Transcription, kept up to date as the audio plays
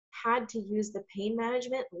had to use the pain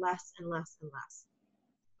management less and less and less.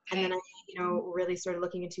 And then I, really started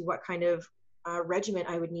looking into what kind of regimen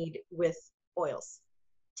I would need with oils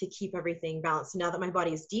to keep everything balanced. So now that my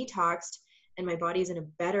body is detoxed and my body is in a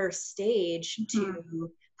better stage to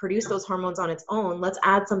produce those hormones on its own, let's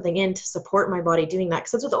add something in to support my body doing that.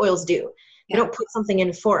 Because that's what the oils do. They don't put something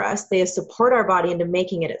in for us. They support our body into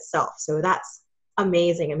making it itself. So that's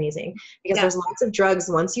amazing, amazing. Because there's lots of drugs,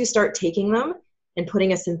 once you start taking them and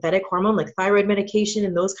putting a synthetic hormone like thyroid medication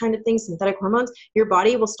and those kind of things, synthetic hormones, your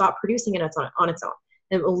body will stop producing it on its own.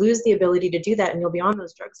 And it will lose the ability to do that, and you'll be on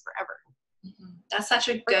those drugs forever. That's such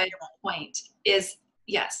a good point, is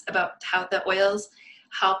about how the oils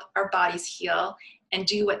help our bodies heal and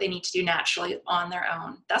do what they need to do naturally on their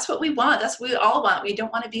own. That's what we want. That's what we all want. We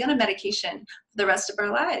don't want to be on a medication for the rest of our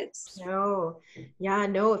lives. No. Yeah,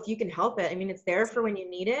 no, if you can help it. I mean, it's there for when you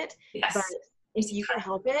need it. Yes. But if you can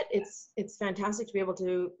help it, it's fantastic to be able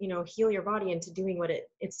to, heal your body into doing what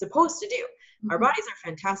it's supposed to do. Our bodies are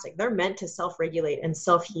fantastic. They're meant to self-regulate and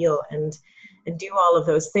self-heal and do all of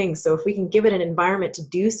those things. So if we can give it an environment to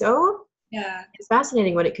do so, it's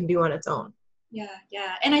fascinating what it can do on its own. Yeah.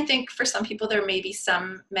 And I think for some people, there may be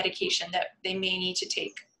some medication that they may need to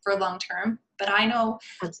take for long term, but I know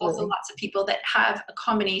also lots of people that have a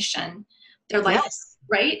combination. Their life,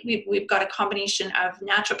 right? We've got a combination of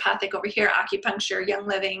naturopathic over here, acupuncture, Young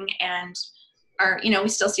Living, and our, we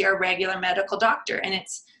still see our regular medical doctor, and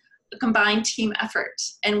it's a combined team effort,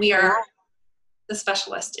 and we are the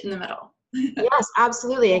specialist in the middle. Yes,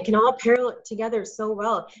 absolutely. It can all pair together so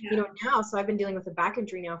well. Now, so I've been dealing with a back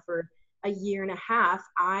injury now for a year and a half.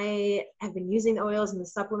 I have been using the oils, and the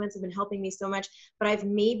supplements have been helping me so much, but I've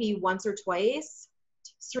maybe once or twice,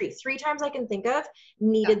 three times I can think of,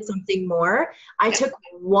 needed something more. I took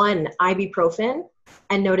one ibuprofen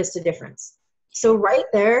and noticed a difference. So right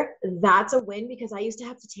there, that's a win, because I used to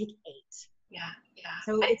have to take 8. Yeah.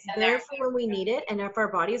 So it's there for when we need it. And if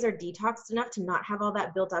our bodies are detoxed enough to not have all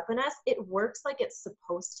that built up in us, it works like it's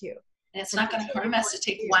supposed to. And it's not going to harm us to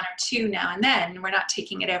take 1 or 2 now and then. We're not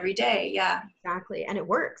taking it every day. Yeah. Exactly. And it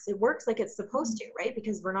works. It works like it's supposed to, right?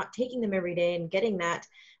 Because we're not taking them every day and getting that,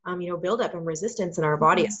 buildup and resistance in our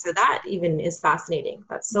bodies. So that even is fascinating.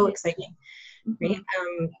 That's so exciting. Right?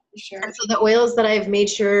 Sure. And so the oils that I've made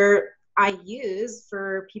sure I use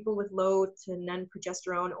for people with low to none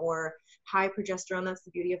progesterone or high progesterone, that's the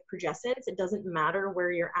beauty of progestins. It doesn't matter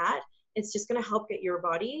where you're at. It's just going to help get your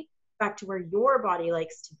body back to where your body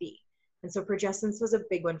likes to be. And so progestins was a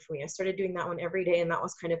big one for me. I started doing that one every day, and that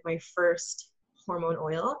was kind of my first hormone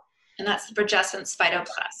oil. And that's the Progestins Phyto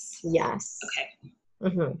Plus. Yes. Okay.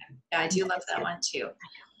 Yeah, I do love that one too.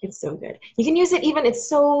 It's so good. You can use it even, it's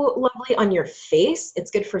so lovely on your face. It's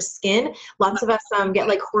good for skin. Lots of us get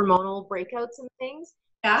like hormonal breakouts and things.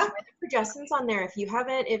 Yeah. Try the progestins on there. If you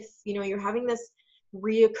haven't, you're having this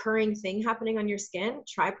reoccurring thing happening on your skin,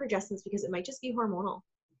 try progestins, because it might just be hormonal.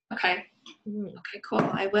 Okay. Okay, cool.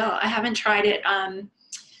 I will. I haven't tried it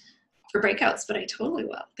for breakouts, but I totally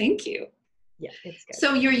will. Thank you. Yeah, it's good.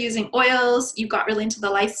 So you're using oils. You got really into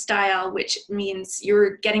the lifestyle, which means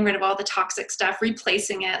you're getting rid of all the toxic stuff,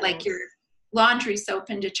 replacing it, like your laundry soap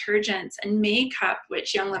and detergents and makeup,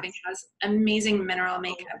 which Young Living has amazing mineral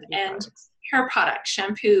makeup, and hair products,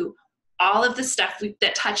 shampoo, all of the stuff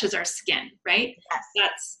that touches our skin, right?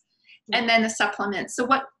 Yes. And then the supplements. So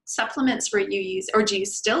what supplements were you use, or do you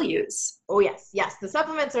still use? Oh, yes. The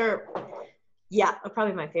supplements are,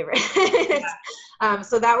 probably my favorite.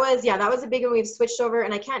 So that was a big one. We've switched over,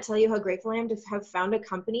 and I can't tell you how grateful I am to have found a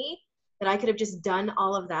company that I could have just done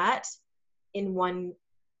all of that in one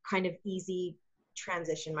kind of easy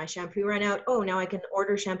transition. My shampoo ran out. Oh, now I can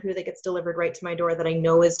order shampoo that gets delivered right to my door that I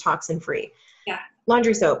know is toxin-free. Yeah.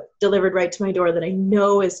 Laundry soap delivered right to my door that I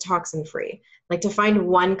know is toxin-free. Like, to find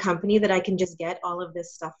one company that I can just get all of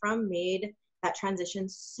this stuff from made that transition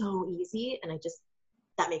so easy. And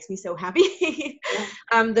that makes me so happy.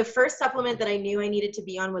 The first supplement that I knew I needed to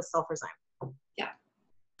be on was sulfurzyme. Yeah.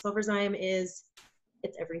 Sulfurzyme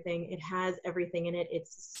it's everything. It has everything in it.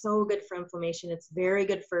 It's so good for inflammation. It's very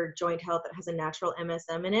good for joint health. It has a natural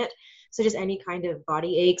MSM in it. So just any kind of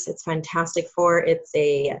body aches, it's fantastic for. It's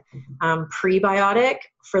a prebiotic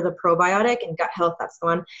for the probiotic, and gut health, that's the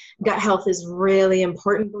one. Gut health is really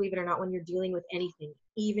important, believe it or not, when you're dealing with anything.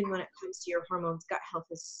 Even when it comes to your hormones, gut health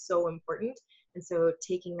is so important. And so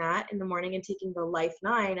taking that in the morning and taking the Life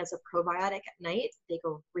 9 as a probiotic at night, they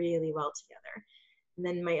go really well together. And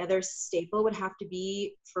then my other staple would have to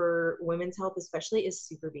be, for women's health especially, is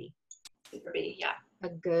Super B. Super B, yeah. A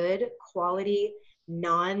good quality,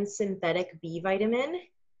 non-synthetic B vitamin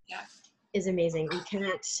is amazing. You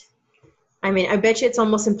can't, I bet you it's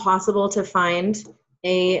almost impossible to find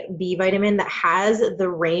a B vitamin that has the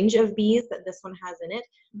range of Bs that this one has in it,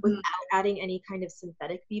 without adding any kind of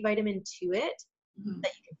synthetic B vitamin to it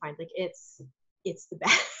that you can find. Like it's the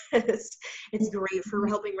best. It's great for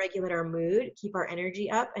helping regulate our mood, keep our energy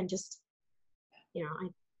up, and just, you know,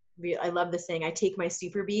 I love the saying, I take my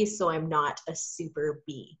super B so I'm not a super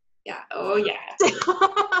B. Yeah. Oh yeah.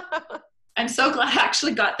 I'm so glad I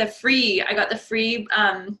actually got the free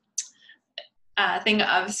thing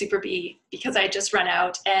of Super B, because I just run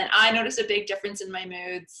out, and I noticed a big difference in my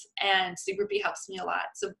moods, and Super B helps me a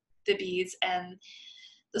lot. So the B's and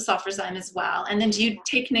the sulfurzyme as well. And then do you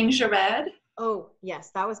take Ningxia Red? Oh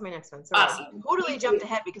yes, that was my next one. Sorry, awesome. Totally jumped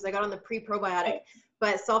ahead because I got on the pre-probiotic,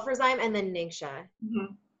 but sulfurzyme and then Ningxia.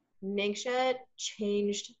 Ningxia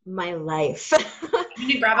changed my life. You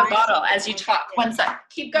need to grab a bottle as you talk. One sec.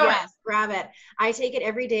 Keep going. Yes, grab it. I take it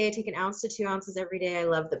every day. I take 1 ounce to 2 ounces every day. I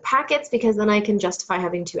love the packets because then I can justify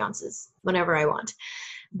having 2 ounces whenever I want.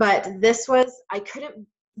 But this was, I couldn't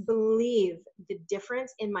believe the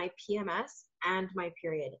difference in my PMS and my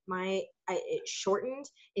period. It shortened,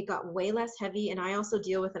 it got way less heavy, and I also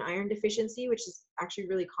deal with an iron deficiency, which is actually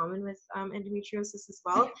really common with endometriosis as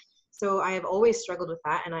well. So I have always struggled with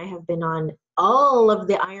that, and I have been on all of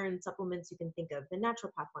the iron supplements you can think of, the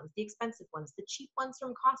naturopath ones, the expensive ones, the cheap ones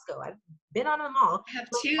from Costco. I've been on them all. I have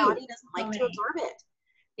My body doesn't like to absorb it.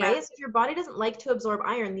 Right? So if your body doesn't like to absorb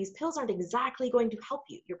iron, these pills aren't exactly going to help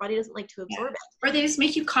you. Your body doesn't like to absorb it. Or they just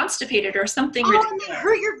make you constipated or something. Oh, and they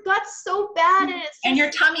hurt your guts so bad. And your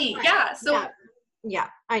tummy. Yeah. So yeah,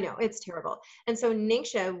 I know. It's terrible. And so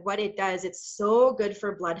Ningxia, what it does, it's so good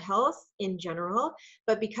for blood health in general,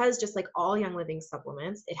 but because just like all Young Living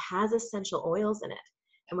supplements, it has essential oils in it.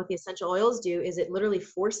 And what the essential oils do is it literally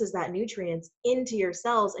forces that nutrients into your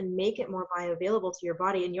cells and make it more bioavailable to your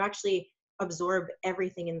body. And you actually absorb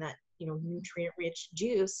everything in that, you know, nutrient-rich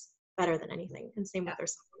juice better than anything. And same with their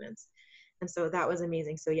supplements. And so that was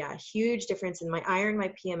amazing. So yeah, huge difference in my iron,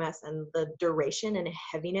 my PMS, and the duration and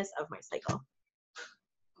heaviness of my cycle.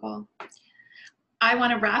 Cool. I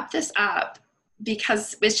want to wrap this up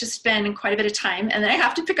because it's just been quite a bit of time, and then I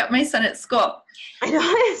have to pick up my son at school. I know,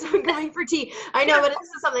 so I'm going for tea. I know, but this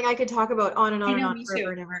is something I could talk about on and on and on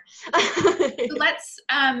forever and ever. So let's,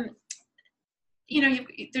 you know,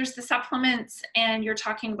 there's the supplements, and you're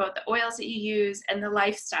talking about the oils that you use and the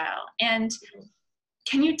lifestyle. And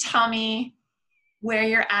can you tell me where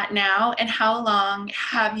you're at now, and how long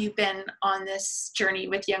have you been on this journey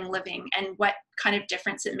with Young Living, and what kind of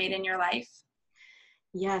difference it made in your life?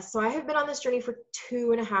 Yes, so I have been on this journey for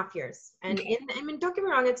 2.5 years. And I mean, don't get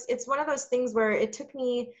me wrong, it's one of those things where it took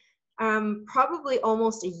me probably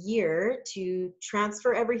almost a year to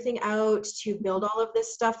transfer everything out, to build all of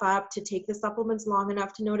this stuff up, to take the supplements long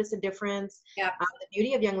enough to notice a difference. The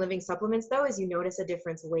beauty of Young Living supplements, though, is you notice a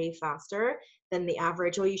difference way faster than the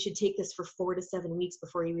average. Well, you should take this for 4 to 7 weeks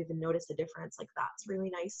before you even notice a difference. Like, that's really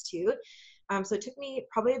nice too. So it took me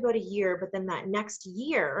probably about a year, but then that next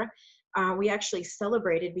year, we actually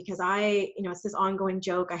celebrated because you know, it's this ongoing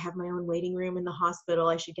joke. I have my own waiting room in the hospital.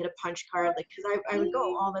 I should get a punch card, like, because I would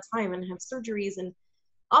go all the time and have surgeries and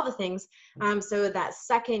all the things. So that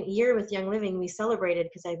second year with Young Living, we celebrated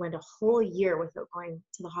because I went a whole year without going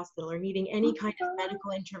to the hospital or needing any kind of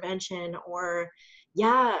medical intervention or,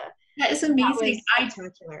 That is amazing. That was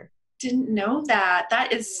spectacular. I didn't know that.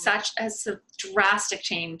 That is such a drastic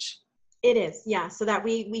change. It is, yeah. So that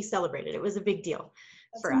we celebrated. It was a big deal.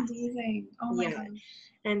 That's amazing. Oh my God.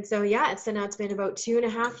 And so so now it's been about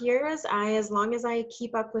 2.5 years. As long as I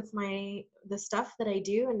keep up with the stuff that I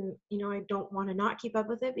do, and you know, I don't want to not keep up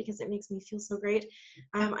with it because it makes me feel so great.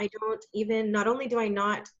 I don't even, not only do I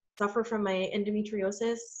not suffer from my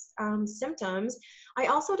endometriosis symptoms, I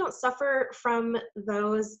also don't suffer from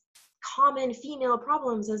those common female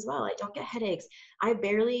problems as well. I don't get headaches. I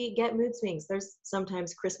barely get mood swings. There's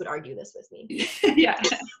sometimes Chris would argue this with me.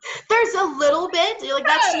 There's a little bit. You're like,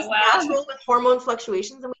 that's just natural with hormone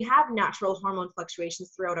fluctuations, and we have natural hormone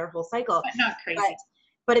fluctuations throughout our whole cycle. But not crazy.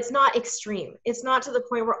 But it's not extreme. It's not to the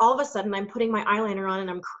point where all of a sudden I'm putting my eyeliner on and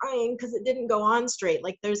I'm crying because it didn't go on straight.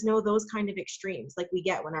 Like, there's no those kind of extremes like we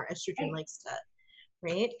get when our estrogen likes to,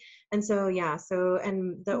 right? And so,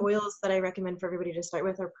 and the oils that I recommend for everybody to start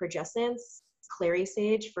with are Progessence, Clary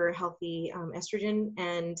Sage for healthy estrogen,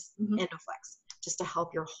 and Endoflex, just to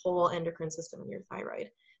help your whole endocrine system and your thyroid.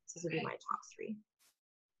 So this would be my top 3.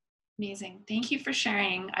 Amazing. Thank you for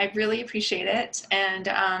sharing. I really appreciate it.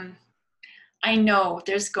 And I know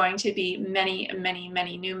there's going to be many, many,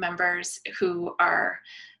 many new members who are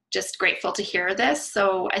just grateful to hear this.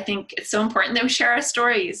 So I think it's so important that we share our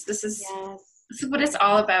stories. This is what it's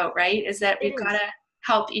all about, right? Is that we've got to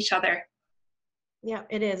help each other. Yeah,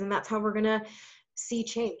 it is. And that's how we're going to see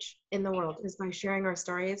change in the world, is by sharing our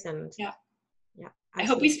stories. And yeah, absolutely. I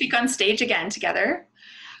hope we speak on stage again together.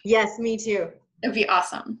 Yes, me too. It'd be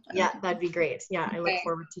awesome. Yeah, that'd be great. Yeah, Okay. I look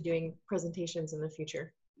forward to doing presentations in the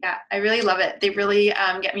future. Yeah, I really love it. They really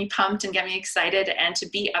get me pumped and get me excited, and to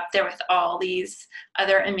be up there with all these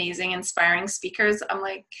other amazing, inspiring speakers, I'm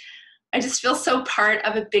like, I just feel so part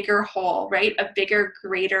of a bigger whole, right? A bigger,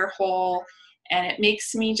 greater whole. And it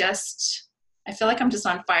makes me just, I feel like I'm just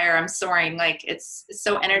on fire. I'm soaring. Like it's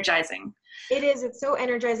so energizing. It is. It's so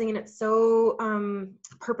energizing, and it's so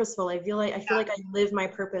purposeful. I feel like I live my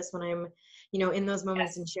purpose when I'm, in those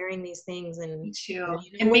moments and sharing these things. And me too.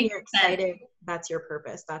 When you're excited, that's your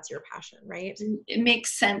purpose. That's your passion, right? It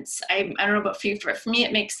makes sense. I don't know about you, but for me,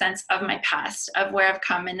 it makes sense of my past, of where I've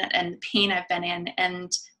come and the pain I've been in,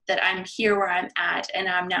 and that I'm here where I'm at, and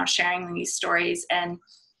I'm now sharing these stories. And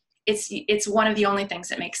it's one of the only things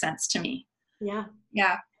that makes sense to me. Yeah.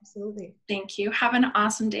 Yeah. Absolutely. Thank you. Have an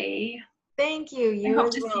awesome day. Thank you. You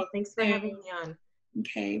as well. Thanks for having me on.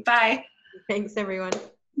 Okay. Bye. Thanks, everyone.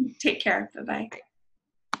 Take care. Bye-bye. Bye.